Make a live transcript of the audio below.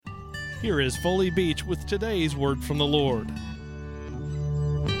Here is Foley Beach with today's Word from the Lord.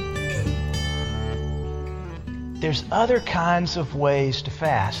 There's other kinds of ways to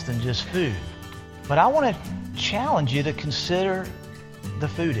fast than just food. But I want to challenge you to consider the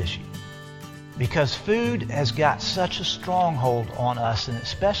food issue. Because food has got such a stronghold on us, and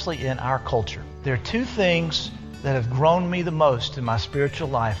especially in our culture. There are two things that have grown me the most in my spiritual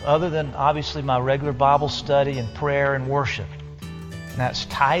life, other than obviously my regular Bible study and prayer and worship. And that's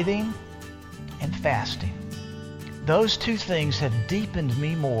tithing and fasting. Those two things have deepened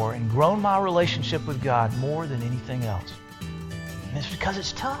me more and grown my relationship with God more than anything else. And it's because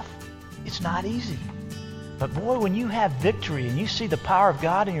it's tough. It's not easy. But boy, when you have victory and you see the power of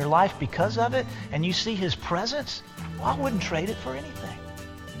God in your life because of it, and you see His presence, well, I wouldn't trade it for anything.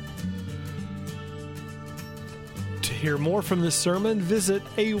 To hear more from this sermon, visit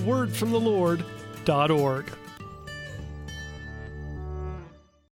awordfromthelord.org.